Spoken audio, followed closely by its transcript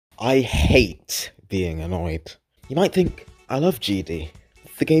I hate being annoyed. You might think, I love GD.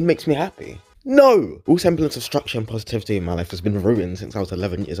 The game makes me happy. No! All semblance of structure and positivity in my life has been ruined since I was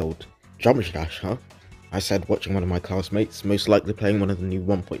 11 years old. Drum Dash, huh? I said, watching one of my classmates, most likely playing one of the new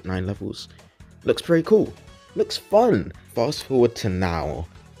 1.9 levels. Looks pretty cool. Looks fun. Fast forward to now,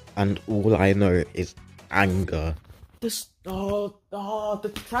 and all I know is anger.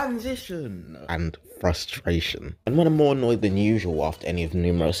 The transition! And frustration. And when I'm more annoyed than usual after any of the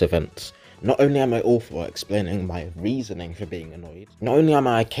numerous events, not only am I awful at explaining my reasoning for being annoyed, not only am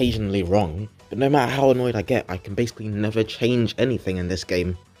I occasionally wrong, but no matter how annoyed I get, I can basically never change anything in this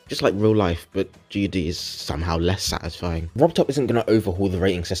game. Just like real life, but GD is somehow less satisfying. RobTop isn't going to overhaul the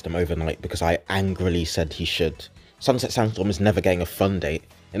rating system overnight because I angrily said he should. Sunset Sandstorm is never getting a fun date,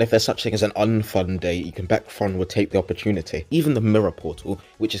 and if there's such thing as an unfun date, you can bet Fun would take the opportunity. Even the Mirror Portal,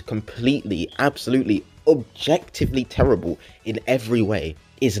 which is completely, absolutely, objectively terrible in every way,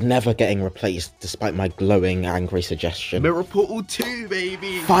 is never getting replaced despite my glowing, angry suggestion. Mirror Portal 2,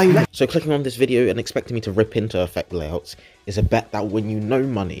 baby! Fine! So clicking on this video and expecting me to rip into effect layouts is a bet that will win you no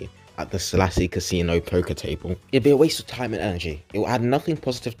money at the Selassie Casino poker table. It'd be a waste of time and energy. It will add nothing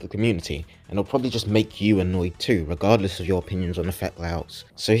positive to the community, and it'll probably just make you annoyed too, regardless of your opinions on effect layouts.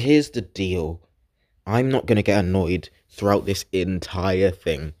 So here's the deal. I'm not going to get annoyed throughout this entire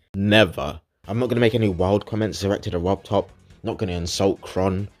thing. Never. I'm not going to make any wild comments directed at RobTop. Not going to insult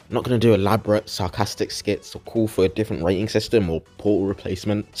Kron, not going to do elaborate, sarcastic skits or call for a different rating system or portal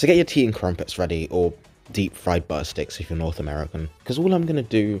replacement. So get your tea and crumpets ready, or deep fried butter sticks if you're North American. Because all I'm going to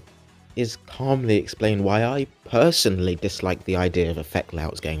do is calmly explain why I personally dislike the idea of effect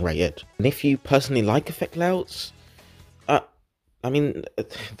layouts getting rated. And if you personally like effect layouts, I mean,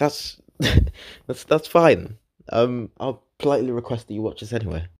 that's fine. I'll politely request that you watch this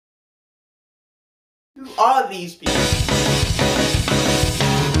anyway. Who are these people?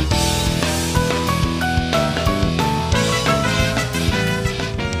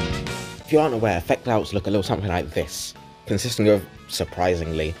 If you aren't aware, effect layouts look a little something like this, consisting of,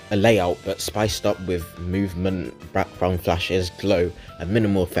 surprisingly, a layout but spiced up with movement, background flashes, glow, and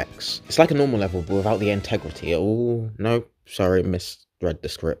minimal effects. It's like a normal level but without the integrity. Oh, no, sorry, misread the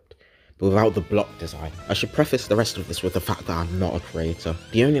script. But without the block design. I should preface the rest of this with the fact that I'm not a creator.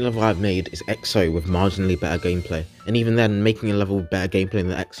 The only level I've made is EXO with marginally better gameplay, and even then, making a level with better gameplay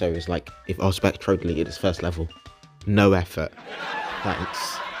than EXO is like if Spectro deleted its first level. No effort.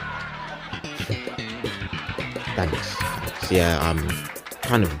 Thanks. Thanks. Yeah,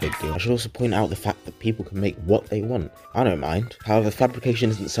 kind of a big deal. I should also point out the fact that people can make what they want. I don't mind. However, fabrication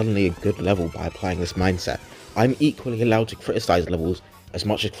isn't suddenly a good level by applying this mindset. I'm equally allowed to criticize levels as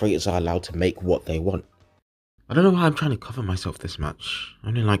much as creators are allowed to make what they want. I don't know why I'm trying to cover myself this much.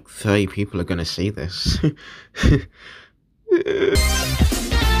 Only like 30 people are gonna see this.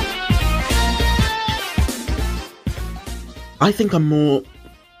 I think I'm more,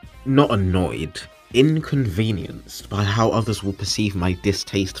 not annoyed, inconvenienced by how others will perceive my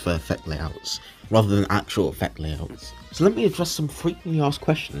distaste for effect layouts, rather than actual effect layouts. So let me address some frequently asked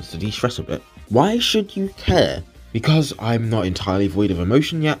questions to de-stress a bit. Why should you care? Because I'm not entirely void of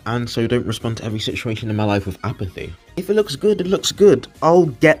emotion yet, and so don't respond to every situation in my life with apathy. If it looks good, it looks good. I'll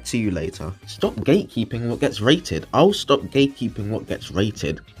get to you later. Stop gatekeeping what gets rated. I'll stop gatekeeping what gets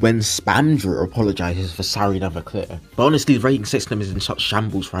rated when Spamdra apologises for sorry never clear. But honestly, the rating system is in such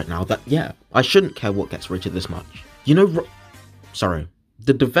shambles right now that, yeah, I shouldn't care what gets rated this much. You know,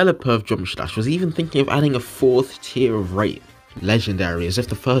 the developer of Drum Dash was even thinking of adding a 4th tier of rate. Legendary, as if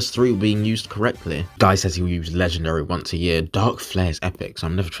the first 3 were being used correctly. Guy says he'll use Legendary once a year. Dark Flare's epic, so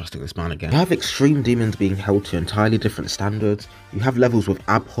I'm never trusting this man again. You have Extreme Demons being held to entirely different standards. You have levels with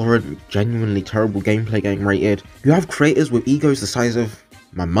abhorrent, genuinely terrible gameplay getting rated. You have creators with egos the size of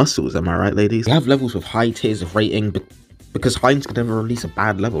my muscles, am I right, ladies? You have levels with high tiers of rating, because Heinz could never release a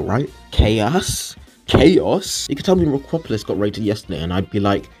bad level, right? Chaos? You could tell me Rockropolis got rated yesterday and I'd be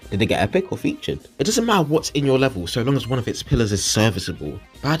like, did it get epic or featured? It doesn't matter what's in your level so long as one of its pillars is serviceable.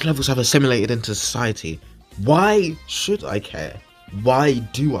 Bad levels have assimilated into society. Why should I care? Why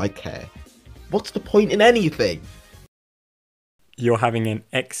do I care? What's the point in anything? You're having an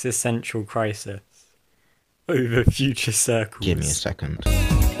existential crisis over future circles. Give me a second.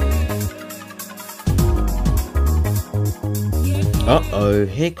 Uh-oh,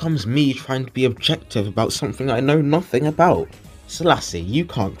 here comes me trying to be objective about something I know nothing about. Selassie, you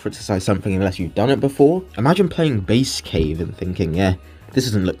can't criticize something unless you've done it before. Imagine playing Base Cave and thinking, yeah, this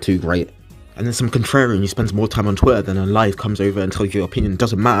doesn't look too great. And then some contrarian who spends more time on Twitter than on live comes over and tells you your opinion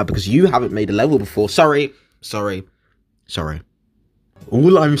doesn't matter because you haven't made a level before. Sorry.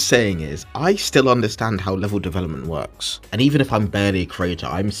 All I'm saying is, I still understand how level development works, and even if I'm barely a creator,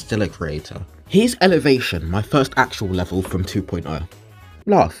 I'm still a creator. Here's Elevation, my first actual level from 2.0.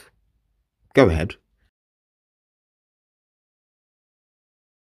 Laugh. Go ahead.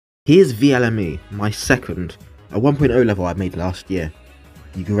 Here's VLME, my second, a 1.0 level I made last year.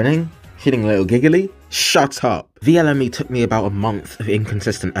 You grinning? Feeling a little giggly? Shut up! VLME took me about a month of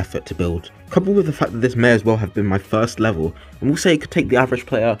inconsistent effort to build, coupled with the fact that this may as well have been my first level, and we'll say it could take the average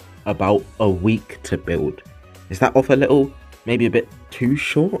player about a week to build. Is that off a little? Maybe a bit too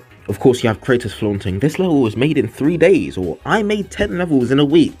short? Of course you have creators flaunting, this level was made in 3 days, or I made 10 levels in a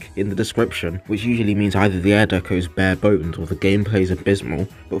week in the description, which usually means either the air deco is bare bones or the gameplay is abysmal,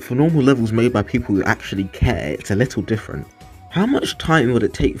 but for normal levels made by people who actually care, it's a little different. How much time would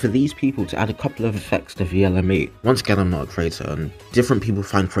it take for these people to add a couple of effects to VLME? Once again, I'm not a creator, and different people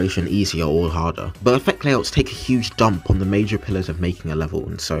find creation easier or harder, but effect layouts take a huge dump on the major pillars of making a level,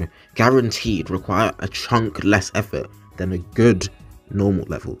 and so guaranteed require a chunk less effort than a good normal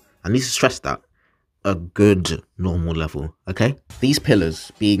level. I need to stress that. A good normal level, okay? These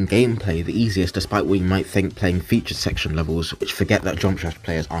pillars being gameplay the easiest despite what you might think playing featured section levels, which forget that jump dash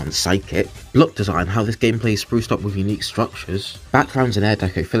players aren't psychic. Block design, how this gameplay is spruced up with unique structures. Backgrounds and air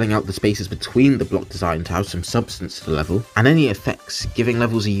deco, filling out the spaces between the block design to have some substance to the level. And any effects, giving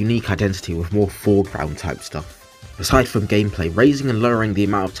levels a unique identity with more foreground type stuff. Aside from gameplay, raising and lowering the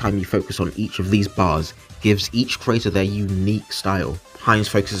amount of time you focus on each of these bars gives each creator their unique style. Hines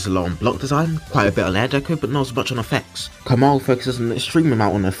focuses a lot on block design, quite a bit on air deco, but not as much on effects. Kamal focuses an extreme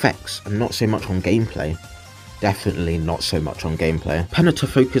amount on effects, and not so much on gameplay. Definitely not so much on gameplay. Penata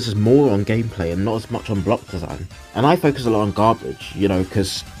focuses more on gameplay and not as much on block design. And I focus a lot on garbage, you know,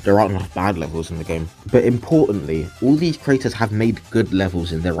 because there aren't enough bad levels in the game. But importantly, all these creators have made good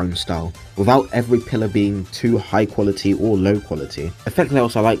levels in their own style, without every pillar being too high quality or low quality. Effect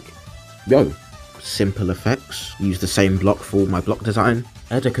layouts are like, yo, simple effects, use the same block for my block design.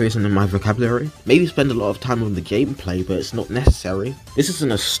 Air deco isn't in my vocabulary. Maybe spend a lot of time on the gameplay, but it's not necessary. This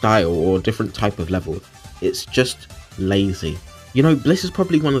isn't a style or a different type of level, it's just lazy. You know, Bliss is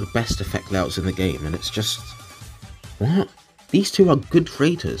probably one of the best effect layouts in the game, and it's just... what? These two are good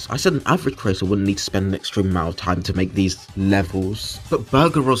creators. I said an average creator wouldn't need to spend an extreme amount of time to make these levels. But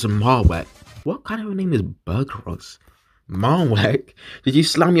Burgeros and Marwek, what kind of a name is Burgeros? Marwek? Did you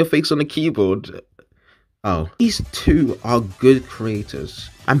slam your face on the keyboard? Oh, these two are good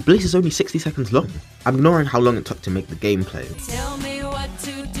creators, and Bliss is only 60 seconds long. I'm ignoring how long it took to make the gameplay. Tell me what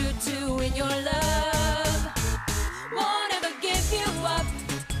to do to win your love. Won't ever give you up.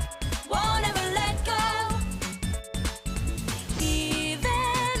 Won't ever let go. Even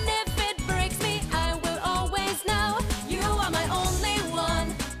if it breaks me, I will always know you are my only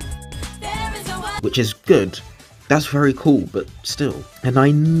one. There is no one. Which is good. That's very cool, but still. And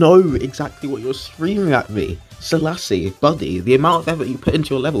I know exactly what you're screaming at me. Selassie, buddy, the amount of effort you put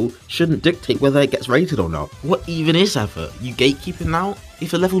into your level shouldn't dictate whether it gets rated or not. What even is effort? You gatekeeping now?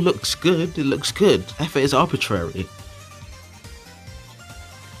 If a level looks good, it looks good. Effort is arbitrary.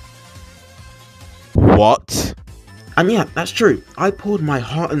 What? And yeah, that's true. I poured my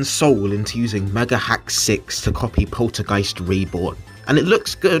heart and soul into using Mega Hack 6 to copy Poltergeist Reborn. And it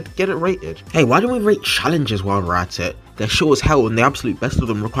looks good, get it rated. Hey, why don't we rate challenges while we're at it? They're short as hell and the absolute best of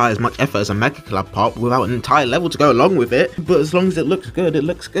them require as much effort as a Mega Collab part without an entire level to go along with it. But as long as it looks good, it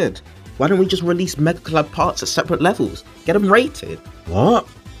looks good. Why don't we just release Mega Collab parts at separate levels? Get them rated. What?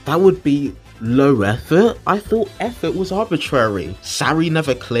 That would be low effort? I thought effort was arbitrary. Sari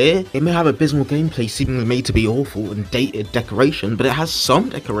never clear? It may have abysmal gameplay seemingly made to be awful and dated decoration, but it has some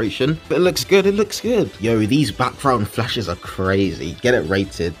decoration. But it looks good, it looks good. Yo, these background flashes are crazy. Get it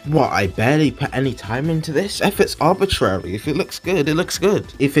rated. What, I barely put any time into this? Effort's arbitrary. If it looks good, it looks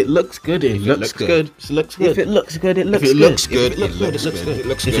good. If it looks good, it looks good. It looks good. If it looks good, it looks good. If it looks good, it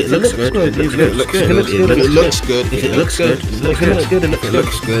looks good. If it looks good, it looks good. If it looks good, it looks good. If it looks good, it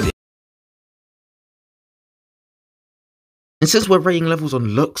looks good. And since we're rating levels on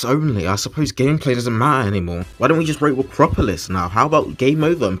looks only, I suppose gameplay doesn't matter anymore. Why don't we just rate Acropolis now? How about Game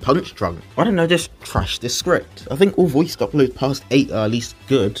Over and Punch Drunk? Why don't I just trash this script? I think all voice uploads past 8 are at least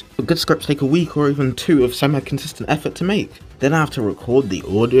good, but good scripts take a week or even 2 of semi-consistent effort to make. Then I have to record the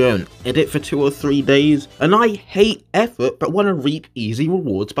audio and edit for 2 or 3 days, and I hate effort but want to reap easy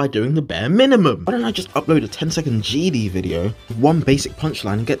rewards by doing the bare minimum. Why don't I just upload a 10-second GD video with one basic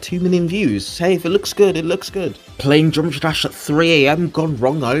punchline and get 2 million views? Say if it looks good, it looks good. Playing Drum Dash at 3 AM, gone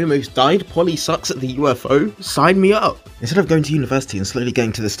wrong, I almost died, Polly sucks at the UFO, sign me up. Instead of going to university and slowly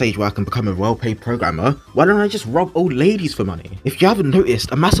getting to the stage where I can become a well-paid programmer, why don't I just rob old ladies for money? If you haven't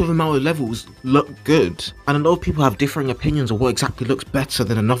noticed, a massive amount of levels look good, and a lot of people have differing opinions of what exactly looks better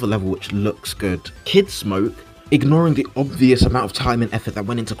than another level which looks good. Kid Smoke, ignoring the obvious amount of time and effort that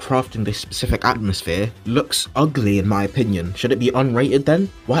went into crafting this specific atmosphere, looks ugly in my opinion. Should it be unrated then?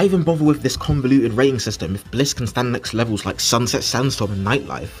 Why even bother with this convoluted rating system if Bliss can stand next to levels like Sunset Sandstorm and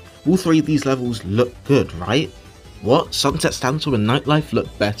Nightlife? All three of these levels look good, right? What? Sunset Sandstorm and Nightlife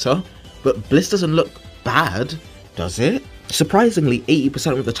look better? But Bliss doesn't look bad, does it? Surprisingly,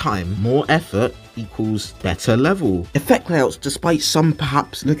 80% of the time, more effort equals better level. Effect layouts, despite some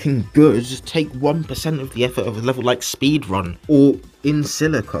perhaps looking good, take 1% of the effort of a level like Speedrun or In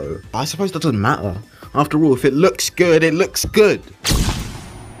Silico. I suppose that doesn't matter. After all, if it looks good, it looks good.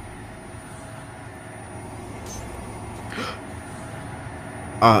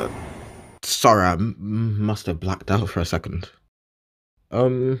 Sorry, I must have blacked out for a second.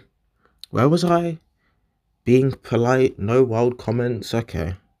 Where was I? Being polite, no wild comments,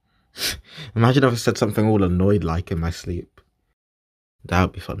 okay. Imagine if I said something all annoyed like in my sleep. That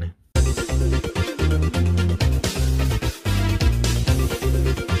would be funny.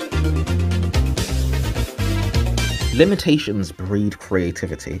 Limitations breed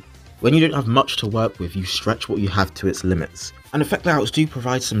creativity. When you don't have much to work with, you stretch what you have to its limits. And effect layouts do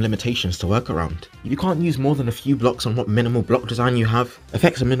provide some limitations to work around. You can't use more than a few blocks on what minimal block design you have.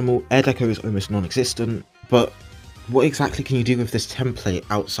 Effects are minimal, air deco is almost non-existent, but what exactly can you do with this template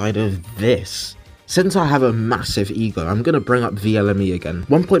outside of this? Since I have a massive ego, I'm going to bring up VLME again.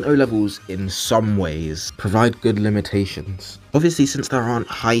 1.0 levels, in some ways, provide good limitations. Obviously, since there aren't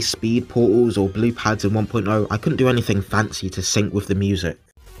high-speed portals or blue pads in 1.0, I couldn't do anything fancy to sync with the music.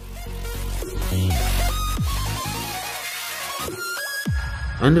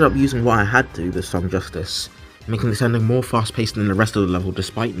 I ended up using what I had to do some justice, making this ending more fast-paced than the rest of the level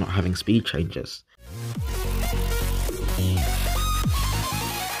despite not having speed changes.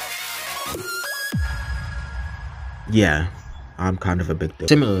 Yeah, I'm kind of a big deal.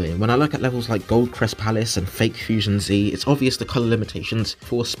 Similarly, when I look at levels like Goldcrest Palace and Fake Fusion Z, it's obvious the colour limitations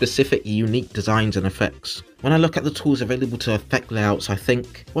for specific unique designs and effects. When I look at the tools available to affect layouts, I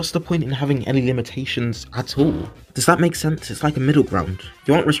think, what's the point in having any limitations at all? Does that make sense? It's like a middle ground.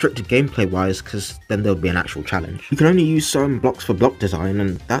 You aren't restricted gameplay wise, because then there'll be an actual challenge. You can only use certain blocks for block design,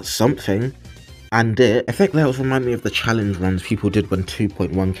 and that's something. And effect layouts remind me of the challenge runs people did when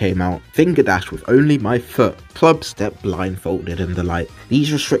 2.1 came out. Finger dash with only my foot, club step blindfolded and the like.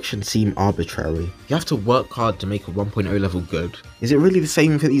 These restrictions seem arbitrary. You have to work hard to make a 1.0 level good. Is it really the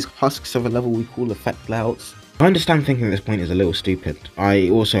same for these husks of a level we call effect layouts? I understand thinking this point is a little stupid. I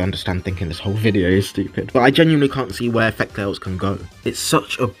also understand thinking this whole video is stupid. But I genuinely can't see where effect layouts can go. It's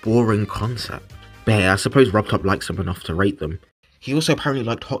such a boring concept. But hey, I suppose RobTop likes them enough to rate them. He also apparently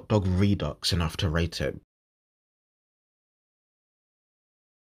liked Hot Dog Redux enough to rate it.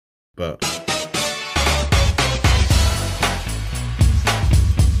 But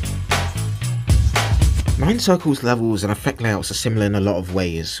 9 Circles levels and effect layouts are similar in a lot of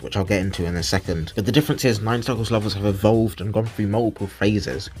ways, which I'll get into in a second, but the difference is 9 Circles levels have evolved and gone through multiple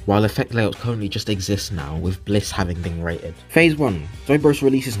phases, while effect layouts currently just exist now, with Bliss having been rated. Phase 1. Zobros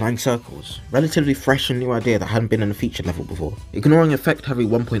releases 9 Circles, relatively fresh and new idea that hadn't been in a featured level before. Ignoring effect-heavy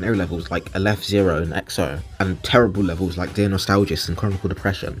 1.0 levels like Aleph Zero and EXO, and terrible levels like Dear Nostalgist and Chronicle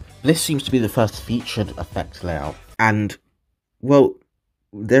Depression, Bliss seems to be the first featured effect layout, and, well,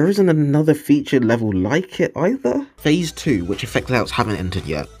 there isn't another featured level like it either. Phase 2, which effect layouts haven't entered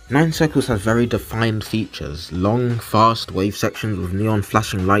yet. 9 Circles has very defined features. Long, fast wave sections with neon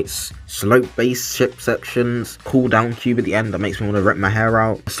flashing lights, slope-based ship sections, cooldown cube at the end that makes me want to rip my hair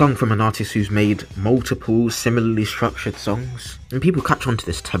out, a song from an artist who's made multiple similarly structured songs. And people catch on to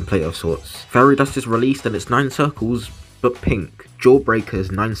this template of sorts. Fairy Dust is released and it's 9 Circles but pink. Jawbreakers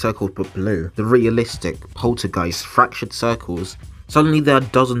 9 Circles but blue. The Realistic, Poltergeist, Fractured Circles. Suddenly there are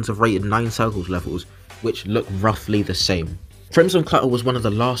dozens of rated 9 Circles levels, which look roughly the same. Crimson Clutter was one of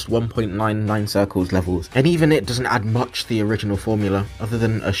the last 1.99 Circles levels, and even it doesn't add much to the original formula, other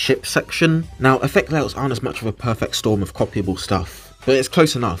than a ship section. Now, effect layouts aren't as much of a perfect storm of copyable stuff, but it's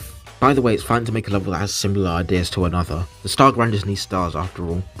close enough. By the way, it's fine to make a level that has similar ideas to another. The Star Grinders need stars after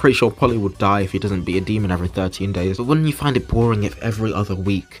all. Pretty sure Polly would die if he doesn't beat a demon every 13 days, but wouldn't you find it boring if every other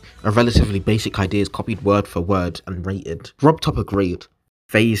week a relatively basic idea is copied word for word and rated? RobTop agreed.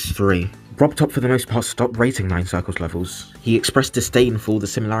 Phase 3. RobTop for the most part stopped rating 9 Circles levels. He expressed disdain for all the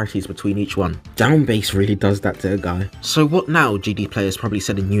similarities between each one. Downbass really does that to a guy. So what now, GD players probably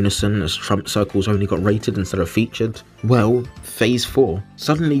said in unison as Trump Circles only got rated instead of featured? Well, Phase 4.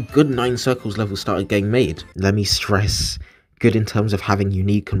 Suddenly good 9 Circles levels started getting made. Let me stress, good in terms of having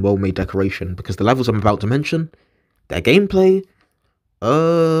unique and well-made decoration, because the levels I'm about to mention, their gameplay,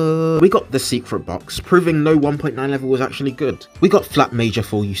 We got the secret box, proving no 1.9 level was actually good. We got Flat Major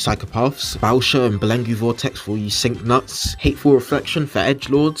for you psychopaths, Bausha and Belengu Vortex for you sync nuts, Hateful Reflection for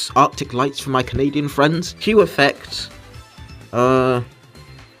edgelords, Arctic Lights for my Canadian friends, Q Effect,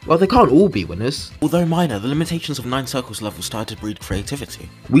 well, they can't all be winners. Although minor, the limitations of 9 circles level started to breed creativity.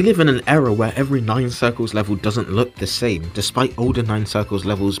 We live in an era where every 9 circles level doesn't look the same, despite older 9 circles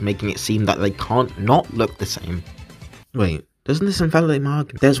levels making it seem that they can't not look the same. Wait, doesn't this invalidate my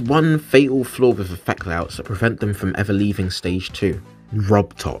argument? There's one fatal flaw with effect layouts that prevent them from ever leaving stage 2.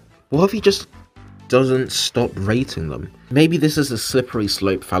 Rob Top. What if he just doesn't stop rating them? Maybe this is a slippery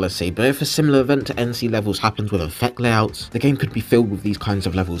slope fallacy, but if a similar event to NC levels happens with effect layouts, the game could be filled with these kinds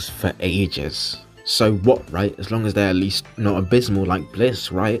of levels for ages. So what, right? As long as they're at least not abysmal like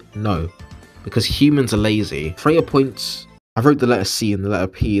Bliss, right? No. Because humans are lazy. Prayer points... I wrote the letter C and the letter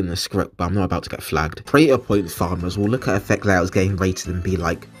P in the script, but I'm not about to get flagged. Prayer point farmers will look at effect layouts getting rated and be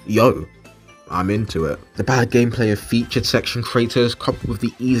like, yo, I'm into it. The bad gameplay of featured section creators, coupled with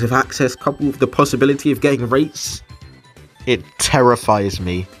the ease of access, coupled with the possibility of getting rates, it terrifies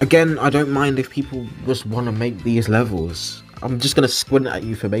me. Again, I don't mind if people just want to make these levels. I'm just going to squint at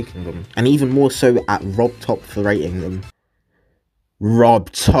you for making them. And even more so at Rob Top for rating them. Rob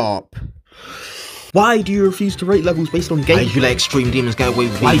Top. Why do you refuse to rate levels based on gameplay? Why do you let Extreme Demons get away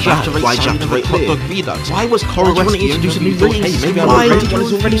with? Why do you have to rate Hot Dog Redux? Why was Coral West the introduce a new race? Why did you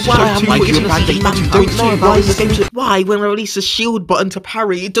already Why when I release a shield button to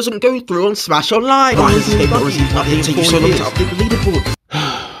parry, it doesn't go through on Smash Online? Why does the game not receive an update take you so long to update the leaderboard?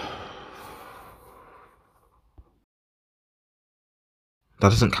 That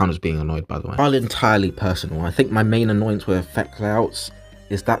doesn't count as being annoyed, by the way. While entirely personal, I think my main annoyance with effect layouts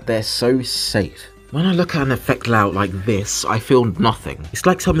is that they're so safe. When I look at an effect layout like this, I feel nothing. It's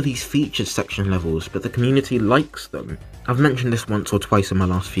like some of these featured section levels, but the community likes them. I've mentioned this once or twice in my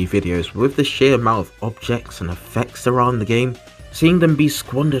last few videos, but with the sheer amount of objects and effects there are in the game, seeing them be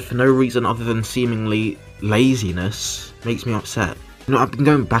squandered for no reason other than seemingly laziness makes me upset. You know, I've been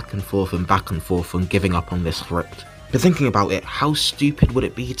going back and forth on giving up on this script. But thinking about it, how stupid would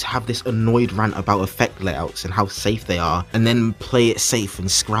it be to have this annoyed rant about effect layouts and how safe they are, and then play it safe and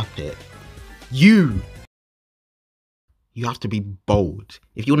scrap it? You have to be bold.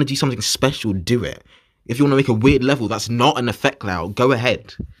 If you want to do something special, do it. If you want to make a weird level that's not an effect layout, go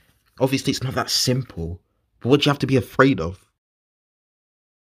ahead. Obviously it's not that simple, but what do you have to be afraid of?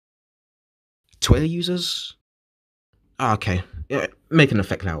 Twitter users? Okay, yeah, make an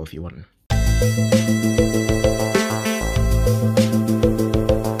effect layout if you want.